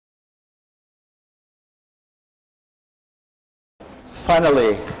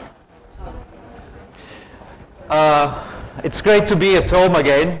Finally, it's great to be at home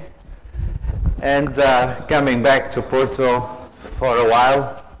again and coming back to Porto for a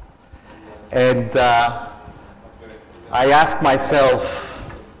while. And I asked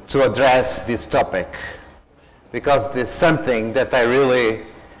myself to address this topic because it's something that I really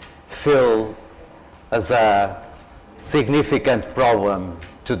feel as a significant problem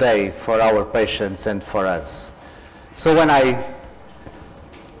today for our patients and for us. So when I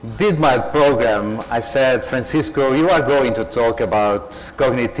did my program, I said, Francisco, you are going to talk about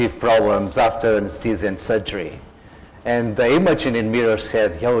cognitive problems after anesthesia and surgery. And the image in the mirror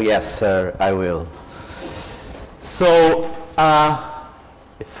said, oh yes, sir, I will. So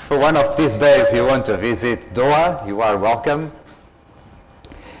if one of these days you want to visit Doha, you are welcome.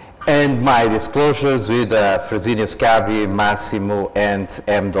 And my disclosures with Fresenius Scabi, Massimo, and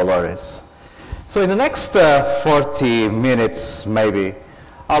M. Dolores. So in the next 40 minutes, maybe,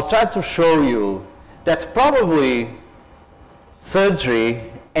 I'll try to show you that probably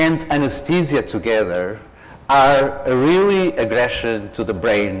surgery and anesthesia together are a really aggression to the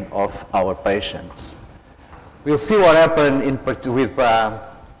brain of our patients. We'll see what happened with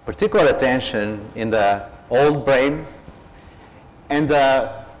particular attention in the old brain, and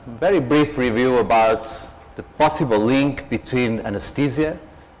a very brief review about the possible link between anesthesia,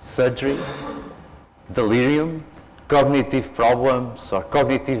 surgery, delirium, cognitive problems or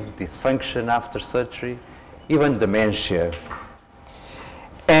cognitive dysfunction after surgery, even dementia.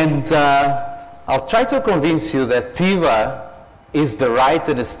 And I'll try to convince you that TIVA is the right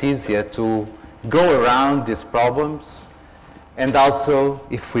anesthesia to go around these problems. And also,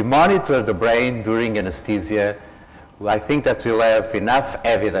 if we monitor the brain during anesthesia, I think that we'll have enough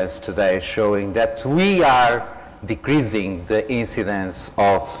evidence today showing that we are decreasing the incidence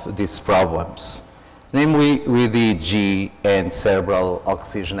of these problems, namely with EEG and cerebral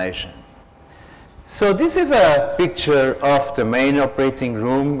oxygenation. So this is a picture of the main operating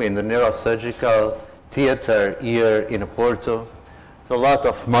room in the neurosurgical theater here in Porto. So a lot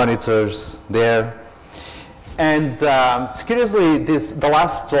of monitors there. And curiously, the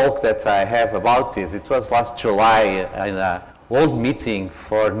last talk that I have about this, it was last July in a world meeting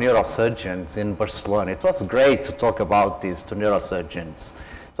for neurosurgeons in Barcelona. It was great to talk about this to neurosurgeons.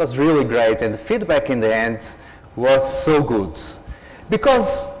 It was really great, and the feedback in the end was so good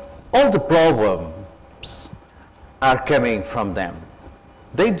because all the problems are coming from them.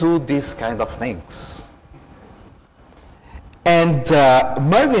 They do these kind of things. And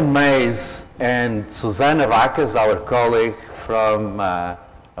Mervyn Mays and Susana Vacas, our colleague from,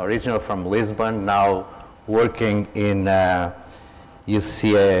 original from Lisbon, now working in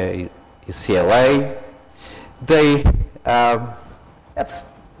UCLA, they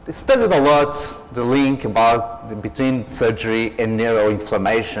they studied a lot the link between surgery and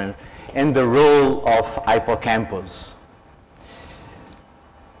neuroinflammation and the role of hippocampus.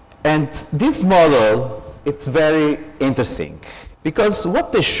 And this model, it's very interesting because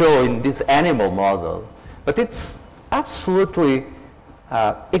what they show in this animal model, but it's absolutely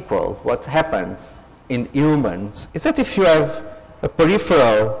equal what happens in humans, is that if you have a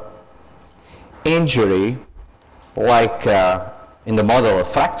peripheral injury, like in the model of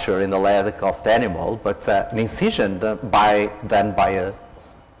fracture in the leg of the animal, but an incision done by a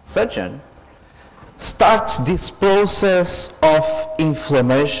surgeon, starts this process of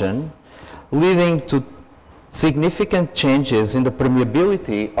inflammation leading to significant changes in the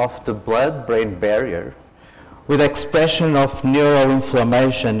permeability of the blood-brain barrier with expression of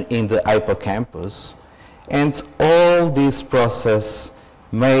neuroinflammation in the hippocampus, and all this process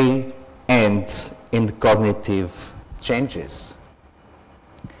may end in cognitive changes.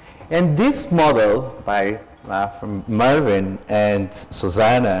 And this model from Mervyn and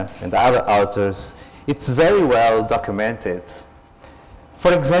Susana and other authors, it's very well documented.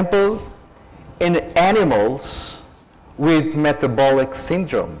 For example, in animals with metabolic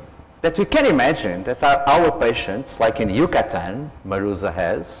syndrome, that we can imagine that our patients, like in Yucatan, Maruza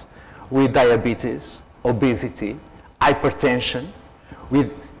has, with diabetes, obesity, hypertension,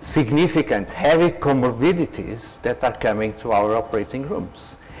 with significant heavy comorbidities that are coming to our operating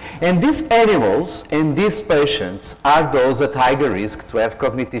rooms. And these animals and these patients are those at higher risk to have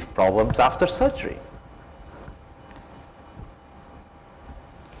cognitive problems after surgery.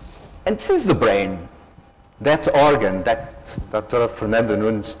 And this is the brain, that organ that Dr. Fernando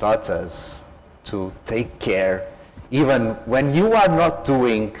Nunes taught us to take care, even when you are not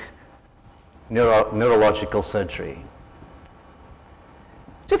doing neurological surgery.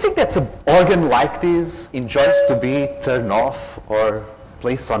 Do you think that an organ like this enjoys to be turned off or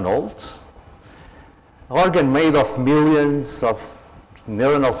placed on hold? An organ made of millions of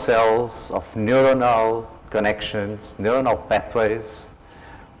neuronal cells, of neuronal connections, neuronal pathways,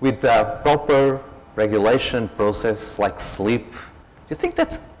 with a proper regulation process like sleep. Do you think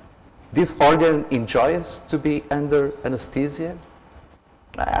that this organ enjoys to be under anesthesia?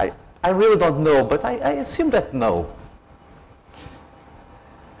 I really don't know, but I assume that no.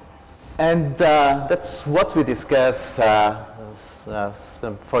 And that's what we discussed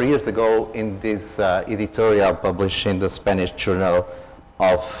 4 years ago in this editorial published in the Spanish Journal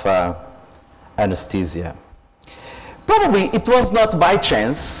of Anesthesia. Probably it was not by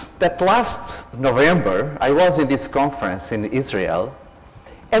chance that last November I was in this conference in Israel,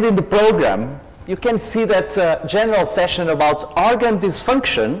 and in the program you can see that general session about organ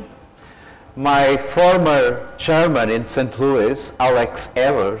dysfunction. My former chairman in St. Louis, Alex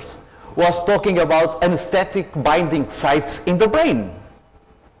Evers, was talking about anesthetic binding sites in the brain.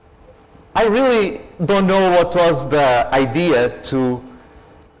 I really don't know what was the idea to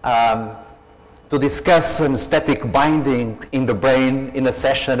discuss anesthetic binding in the brain in a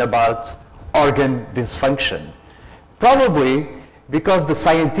session about organ dysfunction. Probably because the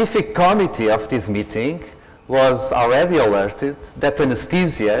scientific committee of this meeting was already alerted that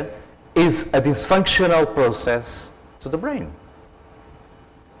anesthesia is a dysfunctional process to the brain.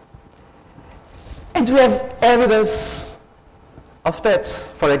 And we have evidence of that,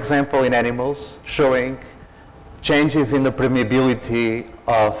 for example, in animals, showing changes in the permeability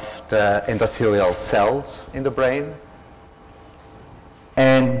of the endothelial cells in the brain,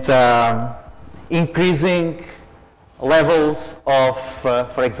 and increasing levels of,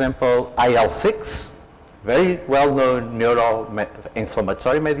 for example, IL-6, very well-known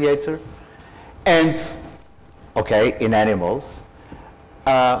neuroinflammatory mediator, and, okay, in animals,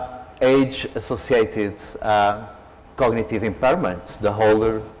 age-associated cognitive impairment. The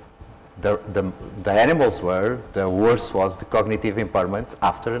older the animals were, the worse was the cognitive impairment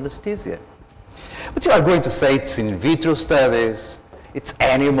after anesthesia. But you are going to say it's in vitro studies, it's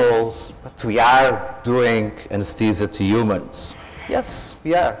animals, but we are doing anesthesia to humans. Yes,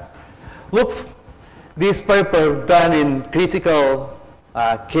 we are. Look, this paper done in critical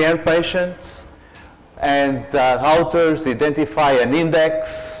care patients, and authors identify an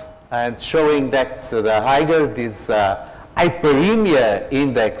index and showing that the higher this hyperemia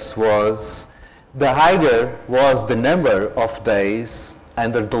index was, the higher was the number of days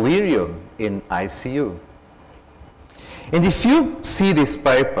under delirium in ICU. And if you see this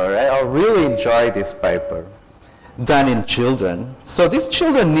paper, I really enjoy this paper, done in children. So these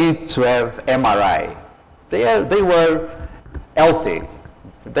children need to have MRI. They were healthy.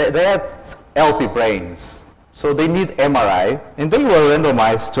 They had healthy brains. So they need MRI, and they were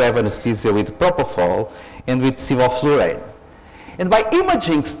randomized to have anesthesia with propofol and with sevoflurane. And by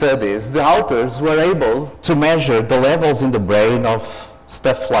imaging studies, the authors were able to measure the levels in the brain of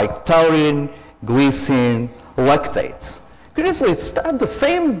stuff like taurine, glycine, lactates. Curiously, it's the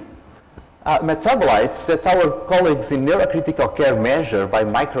same metabolites that our colleagues in neurocritical care measure by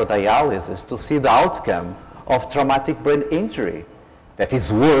microdialysis to see the outcome of traumatic brain injury. That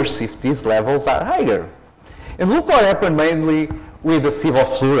is worse if these levels are higher. And look what happened mainly with the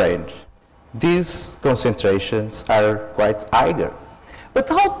sevoflurane. These concentrations are quite higher. But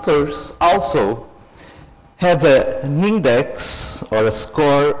authors also had an index or a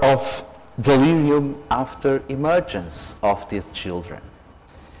score of delirium after emergence of these children.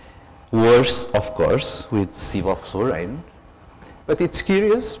 Worse, of course, with sevoflurane. But it's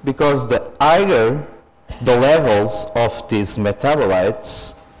curious because the higher the levels of these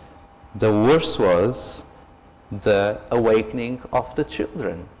metabolites, the worse was the awakening of the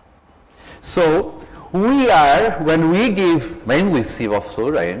children. So we are, when we give mainly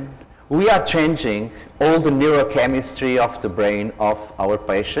sevoflurane, we are changing all the neurochemistry of the brain of our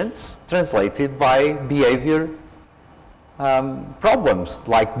patients, translated by behavior problems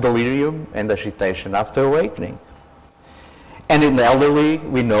like delirium and agitation after awakening. And in the elderly,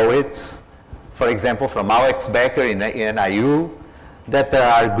 we know it, for example, from Alex Becker in NIU, that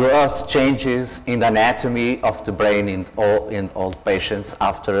there are gross changes in the anatomy of the brain in old patients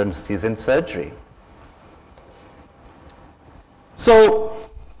after anesthesia and surgery. So,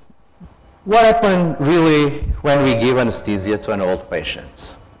 what happened really when we give anesthesia to an old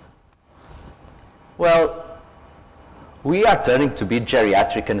patient? Well, we are turning to be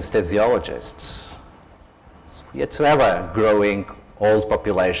geriatric anesthesiologists. We have to have a growing old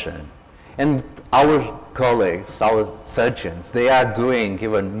population. And our colleagues, our surgeons, they are doing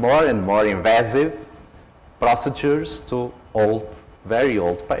even more and more invasive procedures to old, very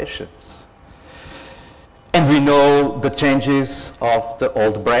old patients. And we know the changes of the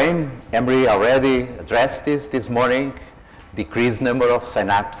old brain. Emery already addressed this morning. decreased number of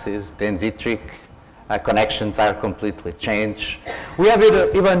synapses, dendritic connections are completely changed. We have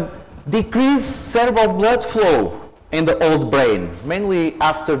even decreased cerebral blood flow in the old brain, mainly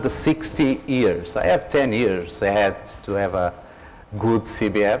after the 60 years. I have 10 years. I had to have a good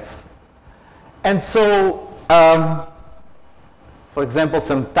CBF. And so, for example,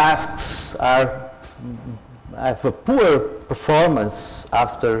 some tasks have a poor performance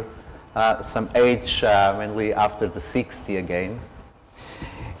after some age, mainly after the 60 again.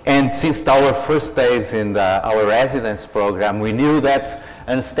 And since our first days in our residence program, we knew that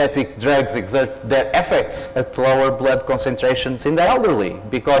anesthetic drugs exert their effects at lower blood concentrations in the elderly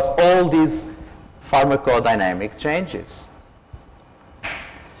because all these pharmacodynamic changes.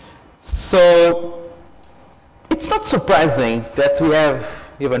 So it's not surprising that we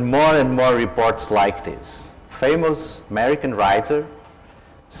have even more and more reports like this. Famous American writer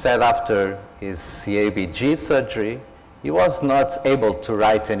said after his CABG surgery, he was not able to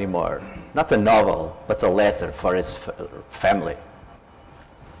write anymore, not a novel, but a letter for his family.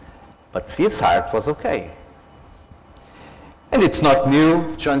 But his heart was okay. And it's not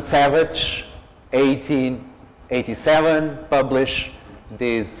new. John Savage, 1887, published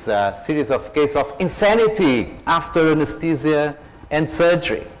this series of cases of insanity after anesthesia and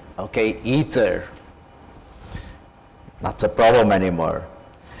surgery. Okay, ether, not a problem anymore.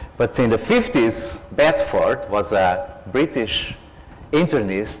 But in the 50s, Bedford was a British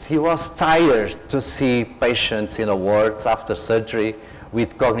internist. He was tired to see patients in the wards after surgery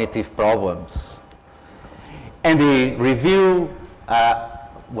with cognitive problems. And he reviewed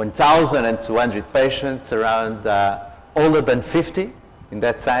 1,200 patients around older than 50. In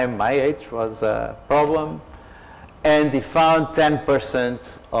that time, my age was a problem. And he found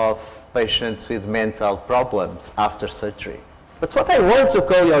 10% of patients with mental problems after surgery. But what I want to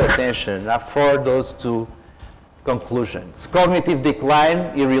call your attention are for those two conclusions. Cognitive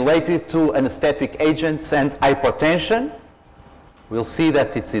decline is related to anesthetic agents and hypotension. We'll see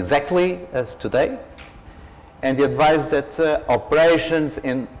that it's exactly as today. And he advised that operations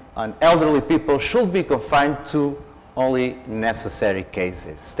on elderly people should be confined to only necessary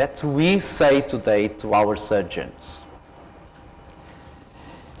cases. That we say today to our surgeons.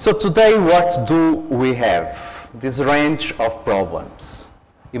 So today, what do we have? This range of problems.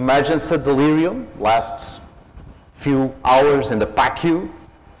 Emergency delirium lasts few hours in the PACU.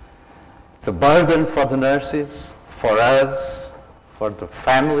 It's a burden for the nurses, for us, for the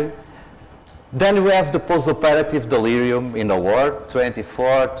family. Then we have the postoperative delirium in the ward,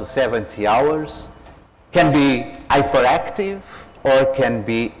 24 to 70 hours. Can be hyperactive or can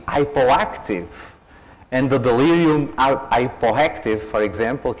be hypoactive. And the delirium hypoactive, for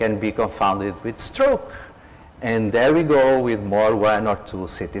example, can be confounded with stroke. And there we go with more 1 or 2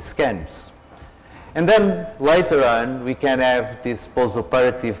 CT scans. And then later on, we can have this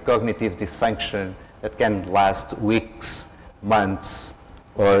postoperative cognitive dysfunction that can last weeks, months,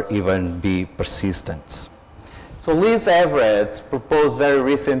 or even be persistent. So Liz Everett proposed very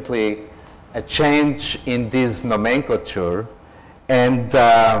recently a change in this nomenclature, and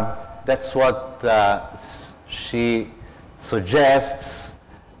that's what she suggests.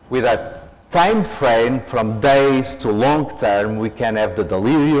 With a time frame from days to long term, we can have the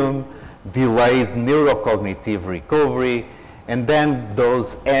delirium, delayed neurocognitive recovery, and then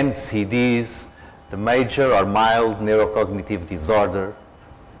those NCDs, the major or mild neurocognitive disorder,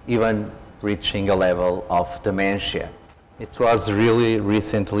 even reaching a level of dementia. It was really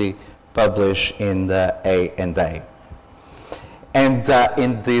recently published in the A&A. And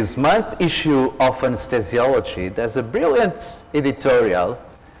in this month issue of Anesthesiology, there's a brilliant editorial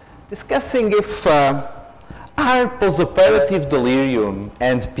discussing if are postoperative delirium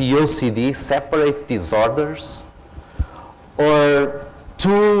and POCD separate disorders or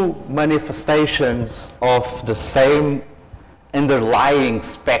two manifestations of the same underlying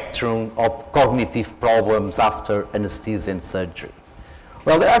spectrum of cognitive problems after anesthesia and surgery.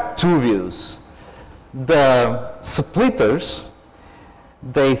 Well, there are two views. The splitters,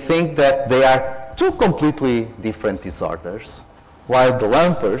 they think that they are two completely different disorders, while the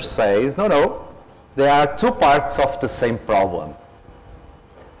lumpers says, no, they are two parts of the same problem.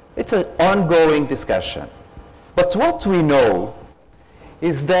 It's an ongoing discussion. But what we know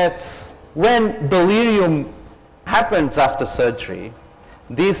is that when delirium happens after surgery,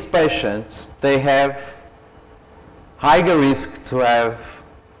 these patients, they have higher risk to have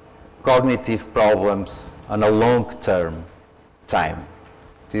cognitive problems on a long-term time.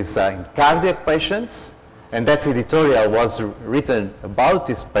 These are in cardiac patients, and that editorial was written about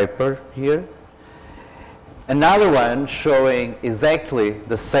this paper here. Another one showing exactly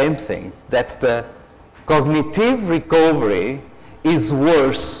the same thing, that the cognitive recovery is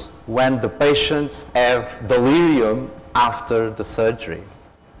worse when the patients have delirium after the surgery.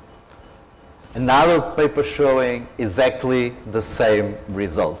 Another paper showing exactly the same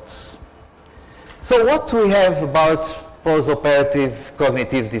results. So what do we have about postoperative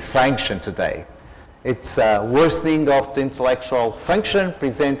cognitive dysfunction today? It's a worsening of the intellectual function,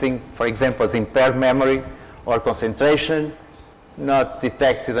 presenting, for example, as impaired memory or concentration, not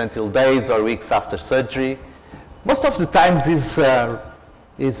detected until days or weeks after surgery. Most of the times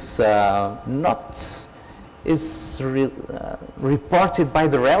reported by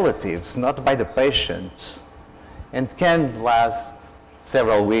the relatives, not by the patient, and can last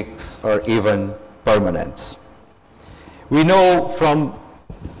several weeks or even permanent. We know from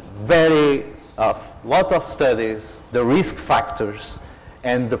lot of studies the risk factors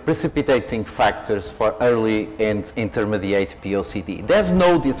and the precipitating factors for early and intermediate POCD. There's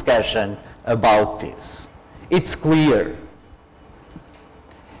no discussion about this. It's clear.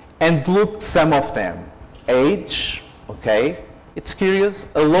 And look some of them. Age, okay, it's curious.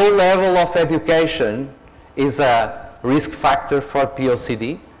 A low level of education is a risk factor for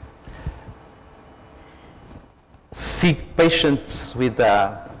POCD. Sick patients with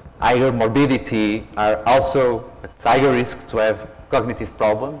higher morbidity are also at higher risk to have cognitive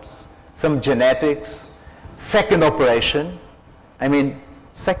problems. Some genetics, second operation,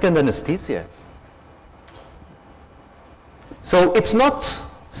 second anesthesia. So it's not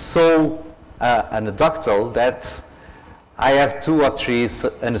so anecdotal that I have 2 or 3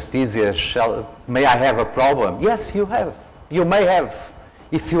 anesthesia. May I have a problem? Yes, you have. You may have,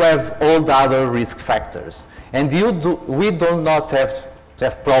 if you have all the other risk factors. And we do not have to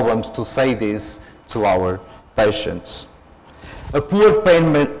have problems to say this to our patients. A poor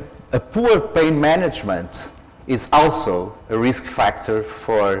pain management is also a risk factor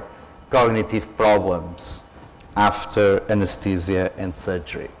for cognitive problems after anesthesia and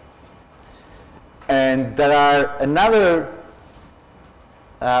surgery. And there are another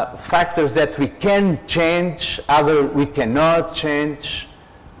factors that we can change, others we cannot change,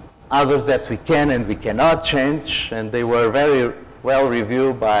 others that we can and we cannot change, and they were very well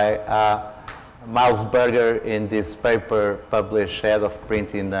reviewed by Miles Berger in this paper published ahead of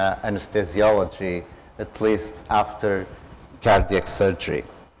print in anesthesiology, at least after cardiac surgery.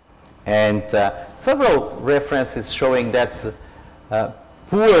 And several references showing that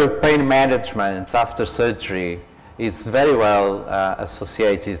poor pain management after surgery is very well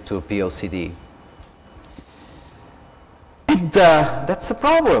associated to POCD. And that's a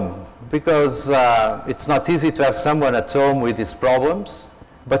problem, because it's not easy to have someone at home with these problems.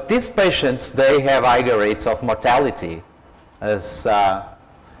 But these patients, they have higher rates of mortality, as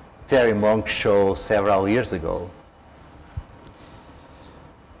Terry Monk showed several years ago.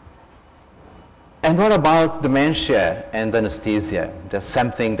 And what about dementia and anesthesia? There's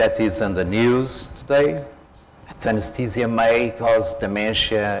something that is in the news today. That anesthesia may cause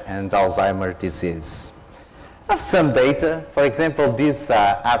dementia and Alzheimer's disease. There's some data. For example, this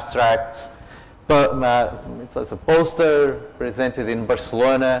abstract, it was a poster presented in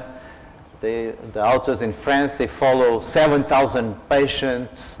Barcelona. The authors in France, they follow 7,000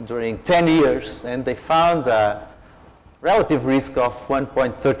 patients during 10 years, and they found a relative risk of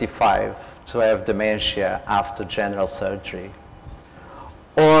 1.35 to have dementia after general surgery.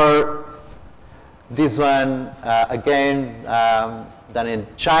 Or this one, again, done in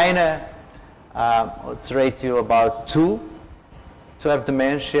China, it's ratio about 2 to have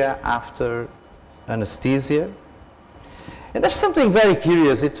dementia after anesthesia. And there's something very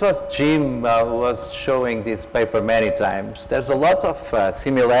curious. It was Jim who was showing this paper many times. There's a lot of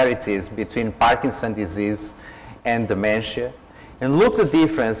similarities between Parkinson's disease and dementia. And look at the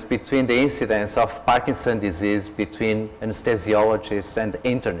difference between the incidence of Parkinson's disease between anesthesiologists and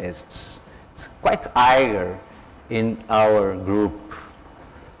internists. It's quite higher in our group.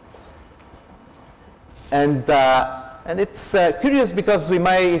 And it's curious because we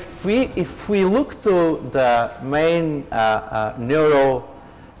may, if we look to the main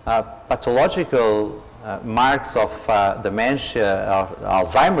neuropathological marks of dementia or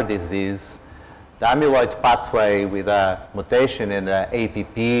Alzheimer's disease, the amyloid pathway with a mutation in the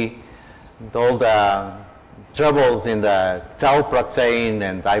APP, all the troubles in the tau protein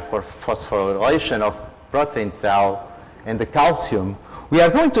and hyperphosphorylation of protein tau and the calcium, we are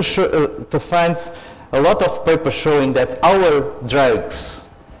going to find a lot of papers showing that our drugs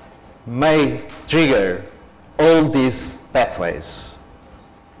may trigger all these pathways.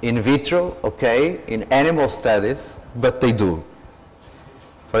 In vitro, okay, in animal studies, but they do.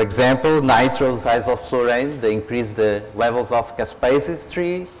 For example, nitrous isoflurane, they increase the levels of caspases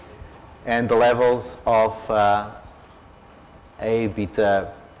 3 and the levels of A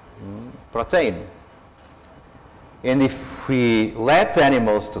beta protein. And if we let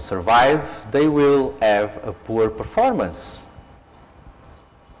animals to survive, they will have a poor performance,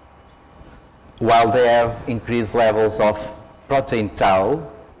 while they have increased levels of protein tau,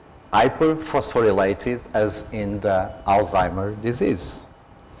 hyperphosphorylated, as in the Alzheimer's disease.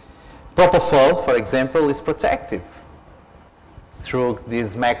 Propofol, for example, is protective through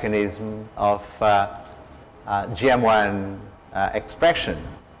this mechanism of GM1 expression.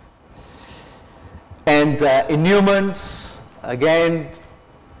 And in humans, again,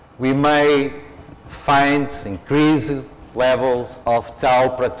 we may find increased levels of tau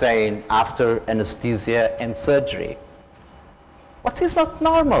protein after anesthesia and surgery. What is not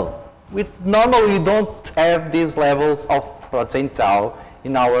normal? Normally, we don't have these levels of protein tau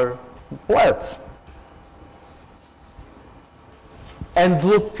in our blood. And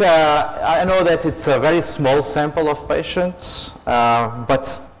look, I know that it's a very small sample of patients,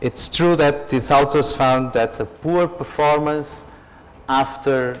 but it's true that these authors found that a poor performance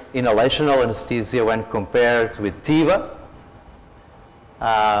after inhalational anesthesia when compared with TIVA.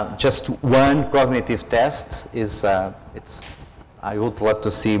 Just one cognitive test is, I would love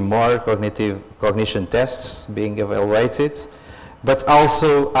to see more cognition tests being evaluated, but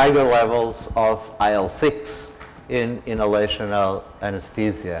also higher levels of IL-6 in inhalational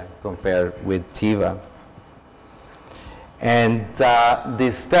anesthesia compared with TIVA. And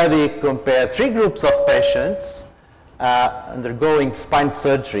this study compared 3 groups of patients undergoing spine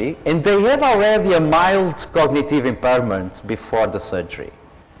surgery, and they had already a mild cognitive impairment before the surgery.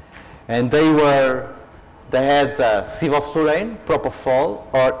 And they had sevoflurane, propofol,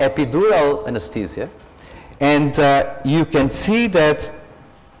 or epidural anesthesia. And you can see that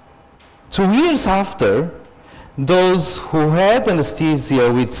 2 years after, those who had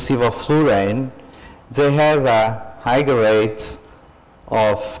anesthesia with sevoflurane, they had a higher rate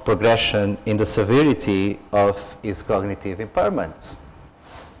of progression in the severity of his cognitive impairments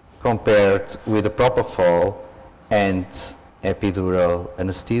compared with the propofol and epidural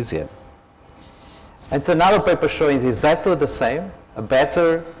anesthesia. And another paper showing exactly the same, a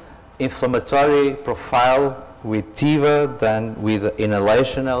better inflammatory profile with TIVA than with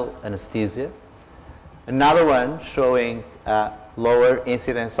inhalational anesthesia. Another one showing lower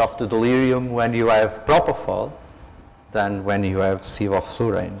incidence of the delirium when you have propofol than when you have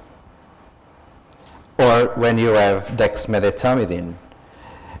sevoflurane, or when you have dexmedetomidine.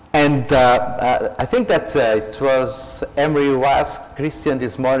 And I think that it was Emery who asked Christian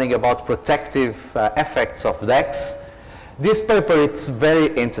this morning about protective effects of dex. This paper, it's very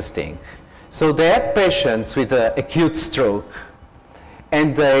interesting. So they had patients with acute stroke,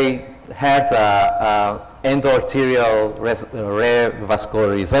 and they had endoarterial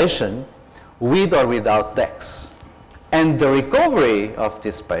revascularization with or without dex. And the recovery of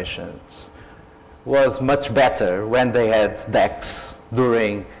these patients was much better when they had dex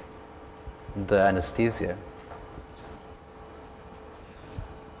during the anesthesia.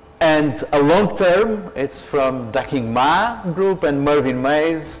 And a long term, it's from Daking Ma group and Mervyn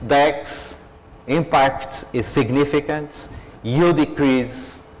Mays. DEX impact is significant. You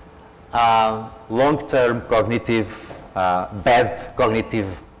decrease long-term cognitive, bad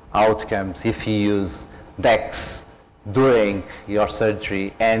cognitive outcomes if you use DEX during your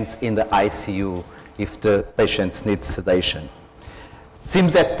surgery and in the ICU if the patients need sedation.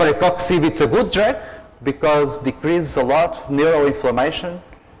 Seems that parecoxib it's a good drug because decreases a lot of neuroinflammation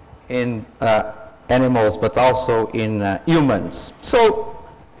in animals, but also in humans. So,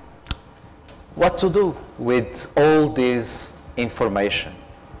 what to do with all this information?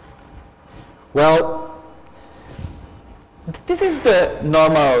 Well, this is the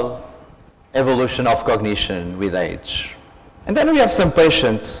normal evolution of cognition with age. And then we have some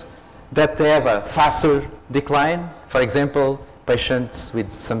patients that they have a faster decline. For example, patients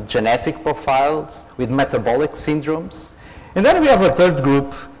with some genetic profiles, with metabolic syndromes. And then we have a third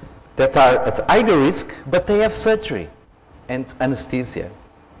group that are at higher risk, but they have surgery and anesthesia.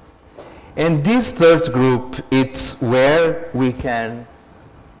 And this third group, it's where we can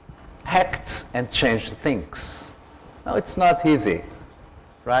act and change things. Now, it's not easy,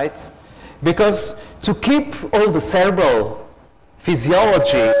 right? Because to keep all the cerebral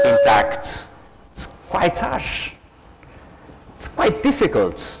physiology intact, it's quite harsh. It's quite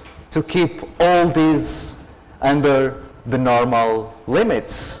difficult to keep all these under the normal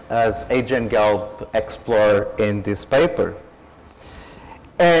limits, as Adrian Gelb explored in this paper.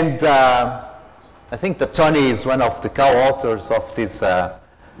 And I think that Tony is one of the co-authors of this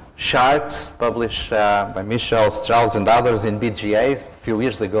chart published by Michel Strauss and others in BGA a few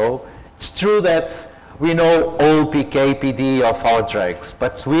years ago, It's true that we know all PK, PD of our drugs,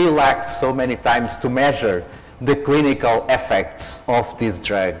 but we lack so many times to measure the clinical effects of these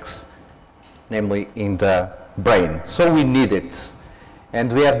drugs, namely in the brain. So we need it.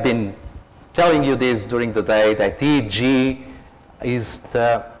 And we have been telling you this during the day, that EEG is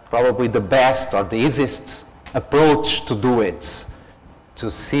probably the best or the easiest approach to do it, to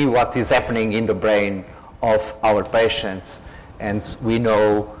see what is happening in the brain of our patients. And we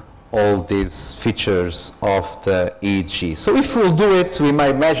know all these features of the EEG. So if we'll do it, we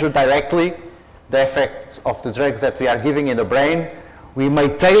might measure directly the effect of the drugs that we are giving in the brain. We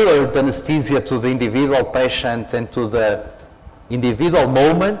may tailor the anesthesia to the individual patient and to the individual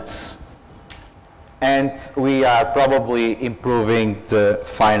moments, and we are probably improving the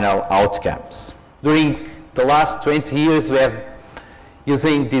final outcomes. During the last 20 years, we have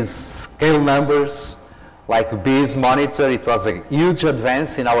using these scale numbers like B's monitor. It was a huge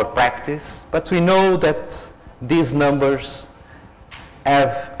advance in our practice, but we know that these numbers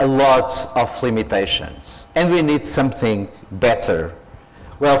have a lot of limitations, and we need something better.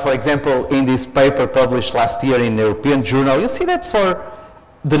 Well, for example, in this paper published last year in the European Journal, you see that for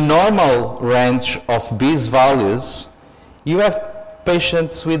the normal range of B's values, you have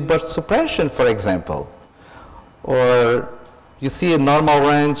patients with birth suppression, for example. Or you see a normal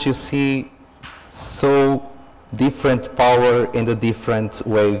range, you see so different power in the different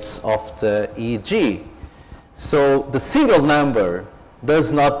waves of the EEG. So the single number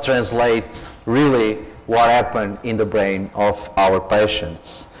does not translate really what happened in the brain of our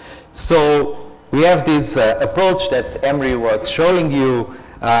patients. So we have this approach that Emery was showing you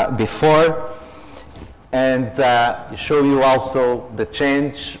before, and show you also the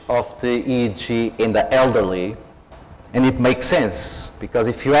change of the EEG in the elderly. And it makes sense, because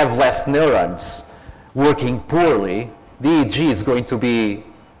if you have less neurons working poorly, the EEG is going to be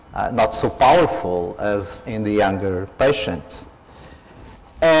not so powerful as in the younger patients.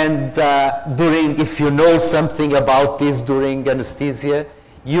 And if you know something about this during anesthesia,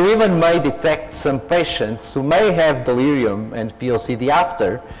 you even may detect some patients who may have delirium and POCD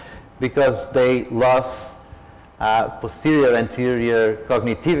after, because they lost posterior anterior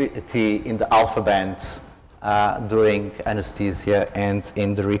cognitivity in the alpha bands during anesthesia and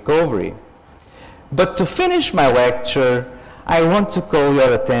in the recovery. But to finish my lecture, I want to call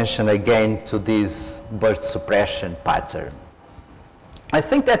your attention again to this birth suppression pattern. I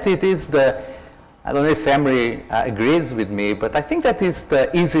think that it is I don't know if Emery agrees with me, but I think that is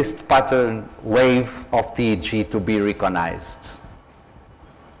the easiest pattern wave of EEG to be recognized.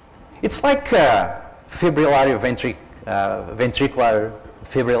 It's like ventricular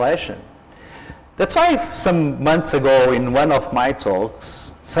fibrillation. That's why some months ago in one of my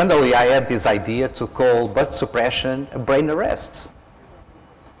talks, suddenly I had this idea to call birth suppression a brain arrest.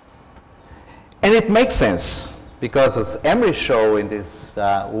 And it makes sense, because as Emery showed in this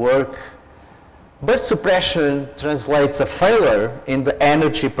work, birth suppression translates a failure in the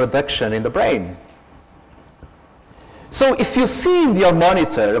energy production in the brain. So if you see in your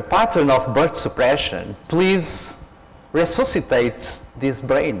monitor a pattern of birth suppression, please resuscitate this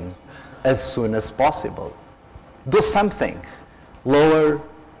brain as soon as possible. Do something. Lower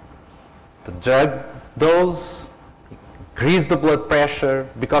the drug dose, increase the blood pressure,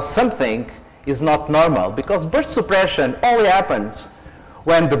 because something is not normal. Because birth suppression only happens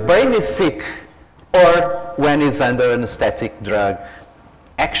when the brain is sick or when it's under anesthetic drug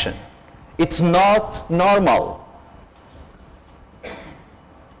action. It's not normal.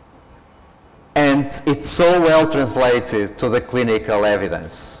 And it's so well translated to the clinical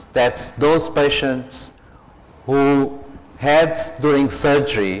evidence that those patients who had during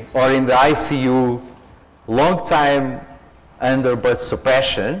surgery or in the ICU long time under birth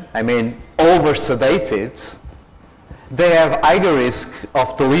suppression, I mean over sedated, they have higher risk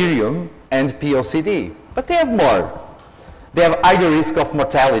of delirium and POCD, but they have more. They have higher risk of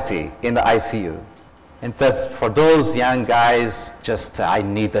mortality in the ICU. And that's for those young guys, just I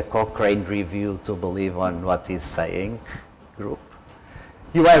need a Cochrane review to believe on what he's saying group.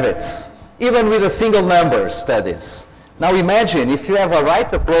 You have it, even with a single number studies. Now imagine if you have a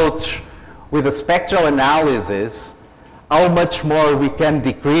right approach with a spectral analysis, how much more we can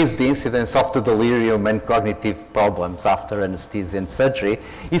decrease the incidence of the delirium and cognitive problems after anesthesia and surgery.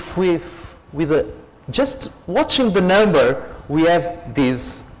 If just watching the number, we have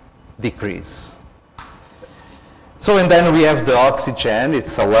this decrease. So, and then we have the oxygen.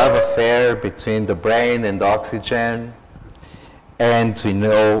 It's a love affair between the brain and the oxygen. And we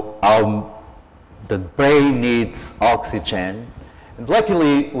know how the brain needs oxygen. And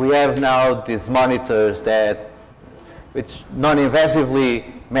luckily, we have now these monitors that, which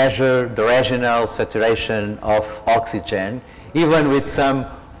non-invasively measure the regional saturation of oxygen, even with some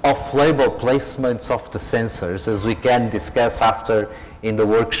off-label placements of the sensors, as we can discuss after in the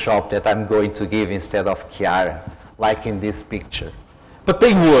workshop that I'm going to give instead of Chiara, like in this picture. But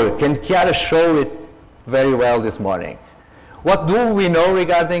they work, and Chiara showed it very well this morning. What do we know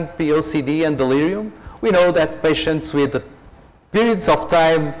regarding POCD and delirium? We know that patients with periods of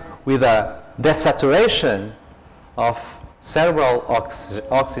time with a desaturation of cerebral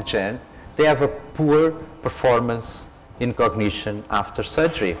oxygen, they have a poor performance in cognition after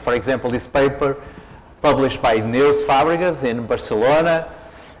surgery. For example, this paper published by Neus Fábregas in Barcelona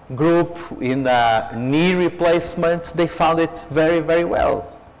group in knee replacement, they found it very, very well.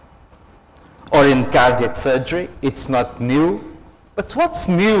 Or in cardiac surgery, it's not new. But what's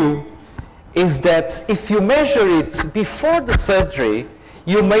new is that if you measure it before the surgery,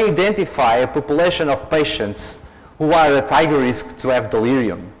 you may identify a population of patients who are at higher risk to have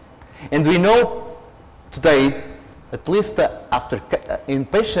delirium. And we know today, at least in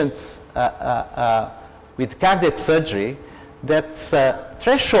patients with cardiac surgery, that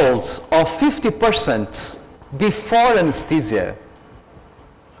thresholds of 50% before anesthesia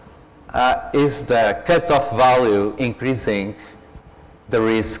is the cutoff value increasing the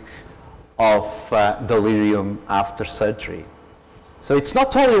risk of delirium after surgery. So it's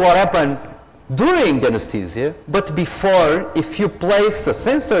not only what happened during anesthesia, but before, if you place a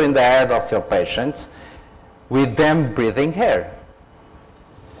sensor in the head of your patients with them breathing air.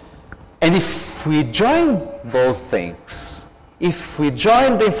 And if we join both things, if we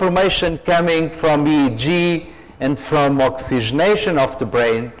join the information coming from EEG and from oxygenation of the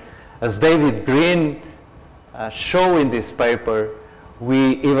brain, as David Green showed in this paper,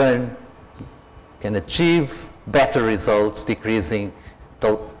 we even can achieve better results, decreasing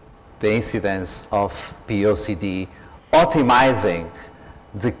the incidence of POCD, optimizing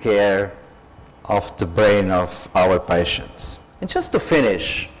the care of the brain of our patients. And just to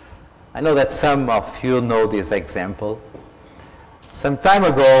finish, I know that some of you know this example. Some time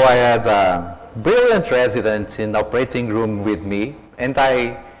ago, I had a brilliant resident in the operating room with me, and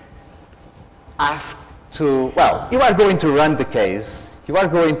I asked well, you are going to run the case, you are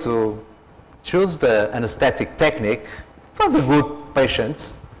going to choose the anesthetic technique. It was a good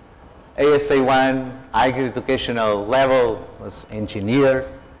patient, ASA1, high educational level, was engineer,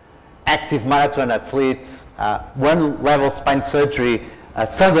 active marathon athlete, one level spine surgery, a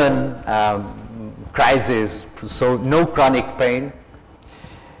sudden crisis, so no chronic pain.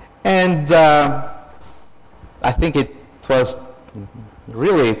 And I think it was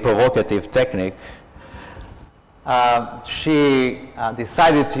really provocative technique. She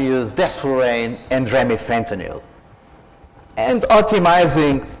decided to use desflurane and remifentanil, and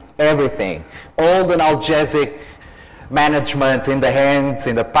optimizing everything, all the analgesic management in the hands,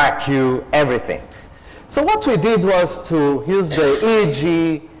 in the PACU, everything. So what we did was to use the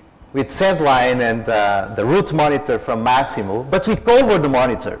EEG with SedLine and the root monitor from Massimo, but we covered the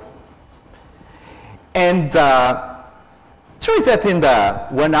monitor. And turns out in the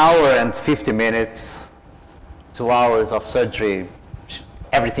 1 hour and 50 minutes, 2 hours of surgery,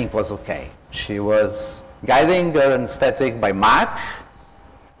 everything was okay. She was guiding her anesthetic by MAC.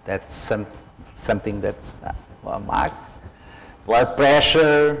 That's something that's MAC. Blood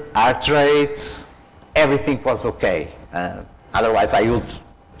pressure, heart rate, everything was okay. Otherwise, I would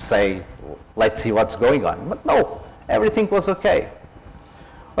say, let's see what's going on. But no, everything was okay.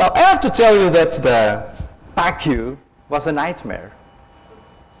 Well, I have to tell you that the PACU was a nightmare.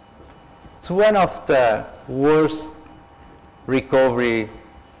 It's one of the worst recovery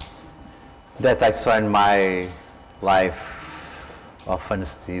that I saw in my life of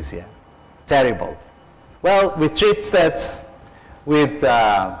anesthesia. Terrible. Well, we treat that with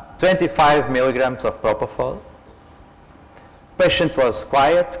 25 milligrams of propofol. Patient was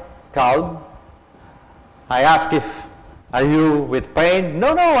quiet, calm. I asked if, are you with pain?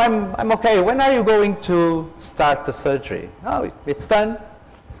 No, I'm okay. When are you going to start the surgery? Oh, it's done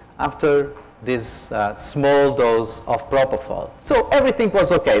after this small dose of propofol. So everything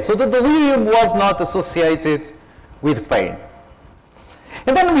was okay. So the delirium was not associated with pain.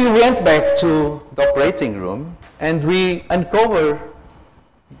 And then we went back to the operating room and we uncovered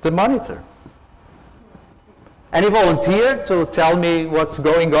the monitor. Any volunteer to tell me what's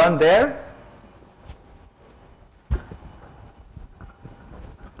going on there?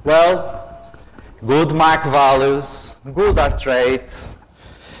 Well, good MAC values, good heart rate,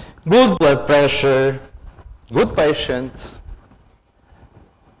 good blood pressure, good patients,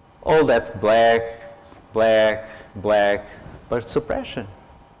 all that black, but suppression.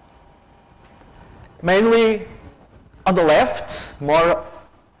 Mainly on the left, more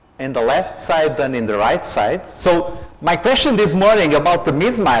in the left side than in the right side. So my question this morning about the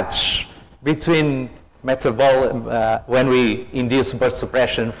mismatch between when we induce birth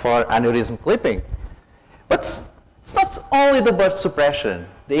suppression for aneurysm clipping. But it's not only the birth suppression.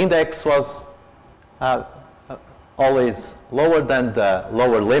 The index was always lower than the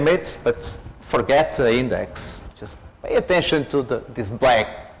lower limits, but forget the index. Just pay attention to this black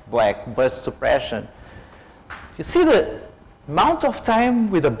birth suppression. You see the amount of time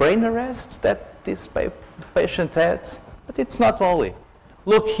with a brain arrest that this patient had? But it's not only.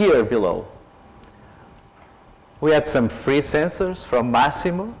 Look here below. We had some free sensors from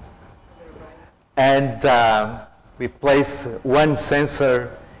Massimo, and we place one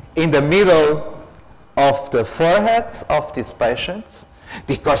sensor in the middle of the forehead of this patient,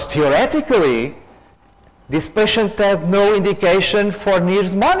 because theoretically, this patient had no indication for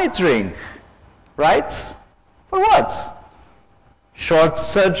NIRS monitoring, right? For what? Short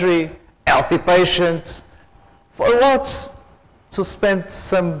surgery, healthy patient. For what? To spend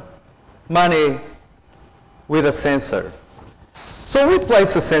some money with a sensor. So we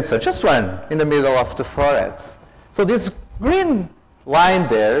place a sensor, just one, in the middle of the forehead. So this green line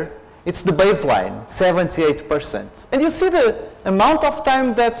there, it's the baseline, 78%. And you see the amount of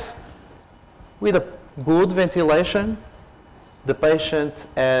time that, with a good ventilation, the patient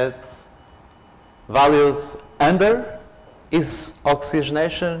had values under his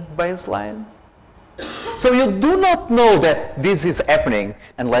oxygenation baseline. So you do not know that this is happening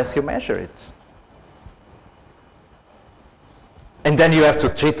unless you measure it. And then you have to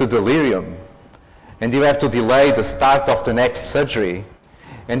treat the delirium. And you have to delay the start of the next surgery.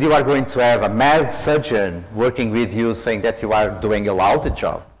 And you are going to have a mad surgeon working with you saying that you are doing a lousy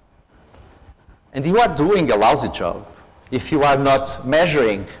job. And you are doing a lousy job if you are not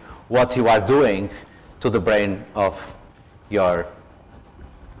measuring what you are doing to the brain of your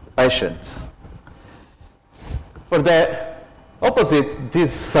patients. For the opposite,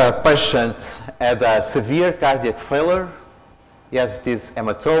 this patient had a severe cardiac failure. He has this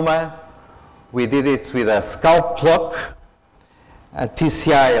hematoma. We did it with a scalp block, a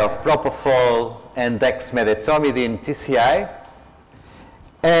TCI of propofol and dexmedetomidine TCI.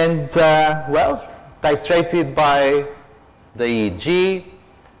 And, well, titrated by the EEG,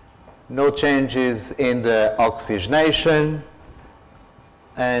 no changes in the oxygenation,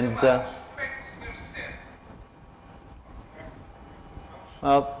 and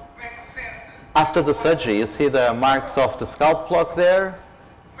after the surgery, you see the marks of the scalp block there.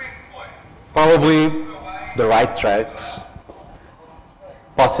 Probably the right tracks,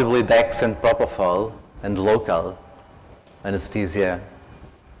 possibly dex and propofol and local anesthesia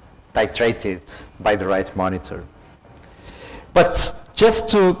titrated by the right monitor. But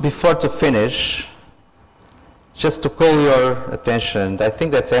just before to finish, just to call your attention, I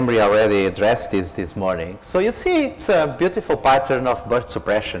think that Emery already addressed this morning. So you see it's a beautiful pattern of birth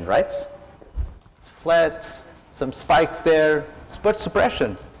suppression, right? It's flat, some spikes there, it's birth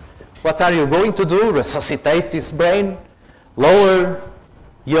suppression. What are you going to do? Resuscitate this brain? Lower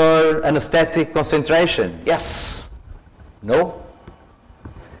your anesthetic concentration? Yes? No?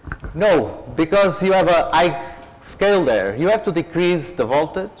 No, because you have a high scale there. You have to decrease the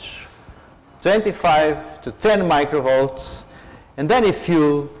voltage, 25 to 10 microvolts, and then if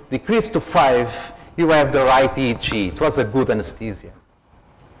you decrease to 5, you have the right EEG. It was a good anesthesia.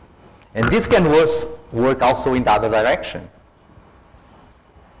 And this can work also in the other direction.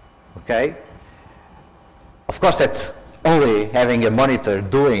 Okay? Of course, that's only having a monitor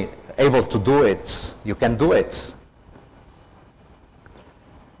able to do it. You can do it.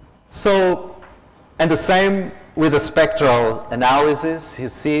 So, and the same with the spectral analysis. You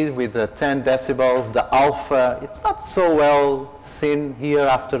see with the 10 decibels, the alpha, it's not so well seen here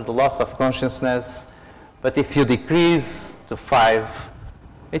after the loss of consciousness. But if you decrease to 5,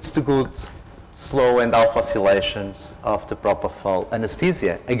 it's the good slow and alpha oscillations of the propofol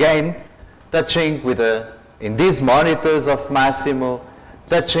anesthesia. Again, touching with in these monitors of Massimo,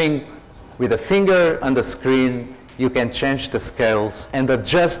 touching with a finger on the screen, you can change the scales and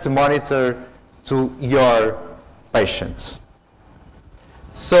adjust the monitor to your patients.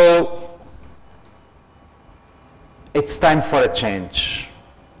 So it's time for a change.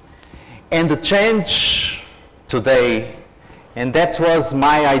 And the change today, and that was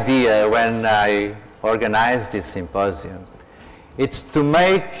my idea when I organized this symposium, it's to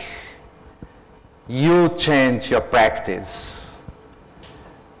make you change your practice.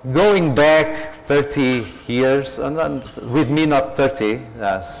 Going back 30 years, with me not 30,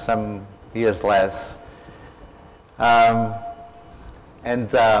 some years less,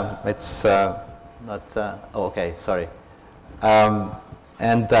 it's not, okay, sorry.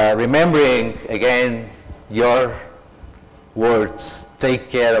 And remembering, again, your words,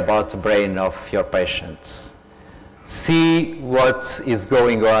 take care about the brain of your patients. See what is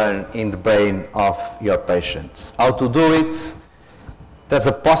going on in the brain of your patients. How to do it? There's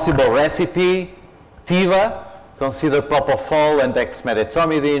a possible recipe, TIVA, consider propofol and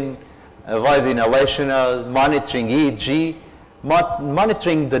dexmedetomidine, avoid inhalation, monitoring EEG,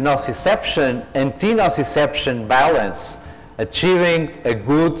 monitoring the nociception and T-nociception balance, achieving a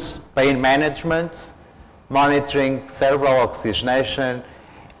good pain management, monitoring cerebral oxygenation,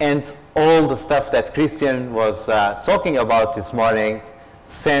 and all the stuff that Christian was talking about this morning,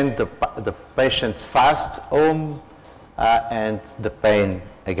 send the patients fast home and the pain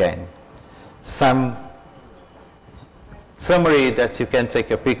again. Some summary that you can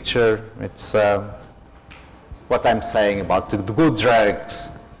take a picture, it's what I'm saying about the good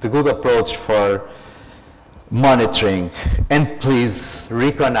drugs, the good approach for monitoring, and please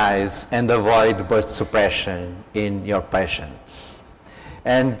recognize and avoid birth suppression in your patients.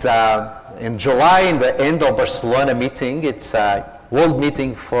 And in July, in the Endo Barcelona meeting, it's a world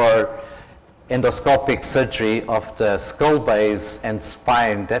meeting for endoscopic surgery of the skull base and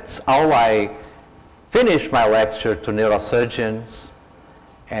spine. That's how I finished my lecture to neurosurgeons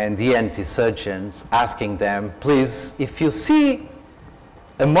and ENT surgeons, asking them, please, if you see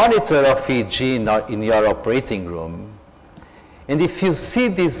a monitor of EEG in your operating room, and if you see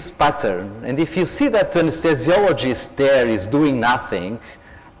this pattern, and if you see that the anesthesiologist there is doing nothing,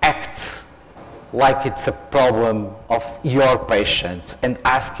 act like it's a problem of your patient and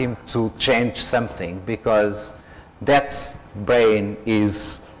ask him to change something, because that brain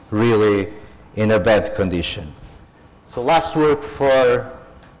is really in a bad condition. So last word for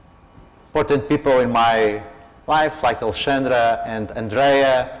important people in my life, like Alexandra and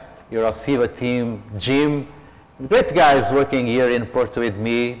Andrea, your OSIVA team, Jim, great guys working here in Porto with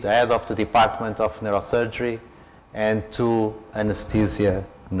me, the head of the Department of Neurosurgery, and 2 anesthesia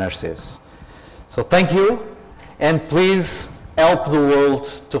nurses. So thank you, and please help the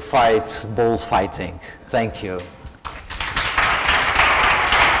world to fight bullfighting. Thank you.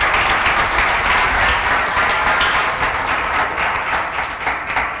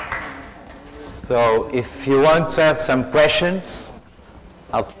 So if you want to have some questions,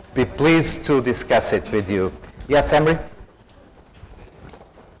 I'll be pleased to discuss it with you. Yes, Emery?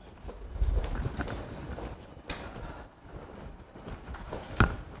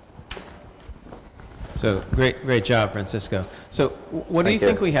 So great job, Francisco. So what do you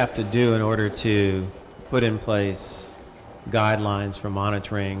think we have to do in order to put in place guidelines for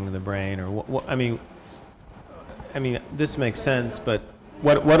monitoring the brain? Or what, I mean, this makes sense, but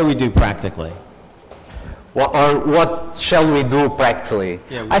what do we do practically? What shall we do practically?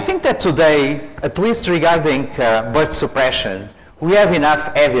 Yeah, I think that today, at least regarding birth suppression, we have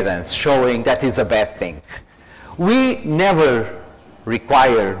enough evidence showing that is a bad thing. We never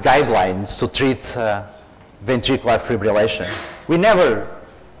require guidelines to treat ventricular fibrillation. We never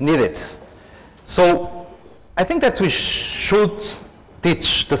need it. So I think that we should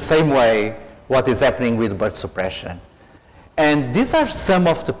teach the same way what is happening with birth suppression. And these are some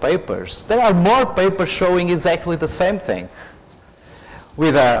of the papers. There are more papers showing exactly the same thing.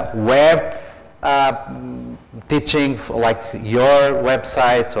 With a web teaching like your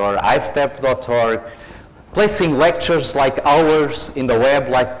website or istep.org, placing lectures like ours in the web,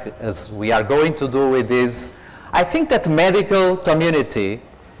 like as we are going to do with this. I think that the medical community,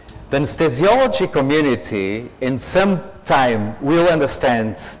 the anesthesiology community, in some time will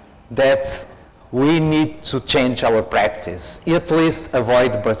understand that we need to change our practice, at least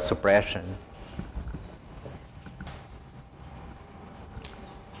avoid birth suppression.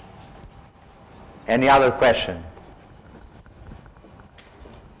 Any other question?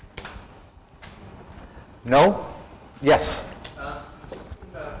 No? Yes? Talking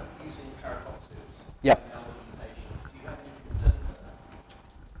about using paracoxibs. Yep. In elderly patients, do you have any concern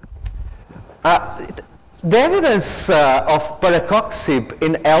for that? The evidence of paracoxib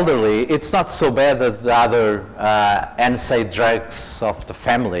in elderly, it's not so bad as the other NSAID drugs of the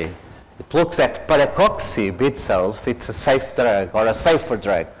family. It looks at paracoxib itself, it's a safe drug or a safer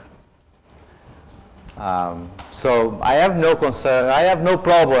drug. So I have no concern, I have no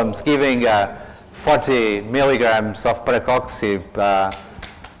problems giving 40 milligrams of paracoxib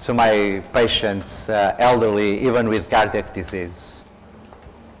to my patients, elderly, even with cardiac disease.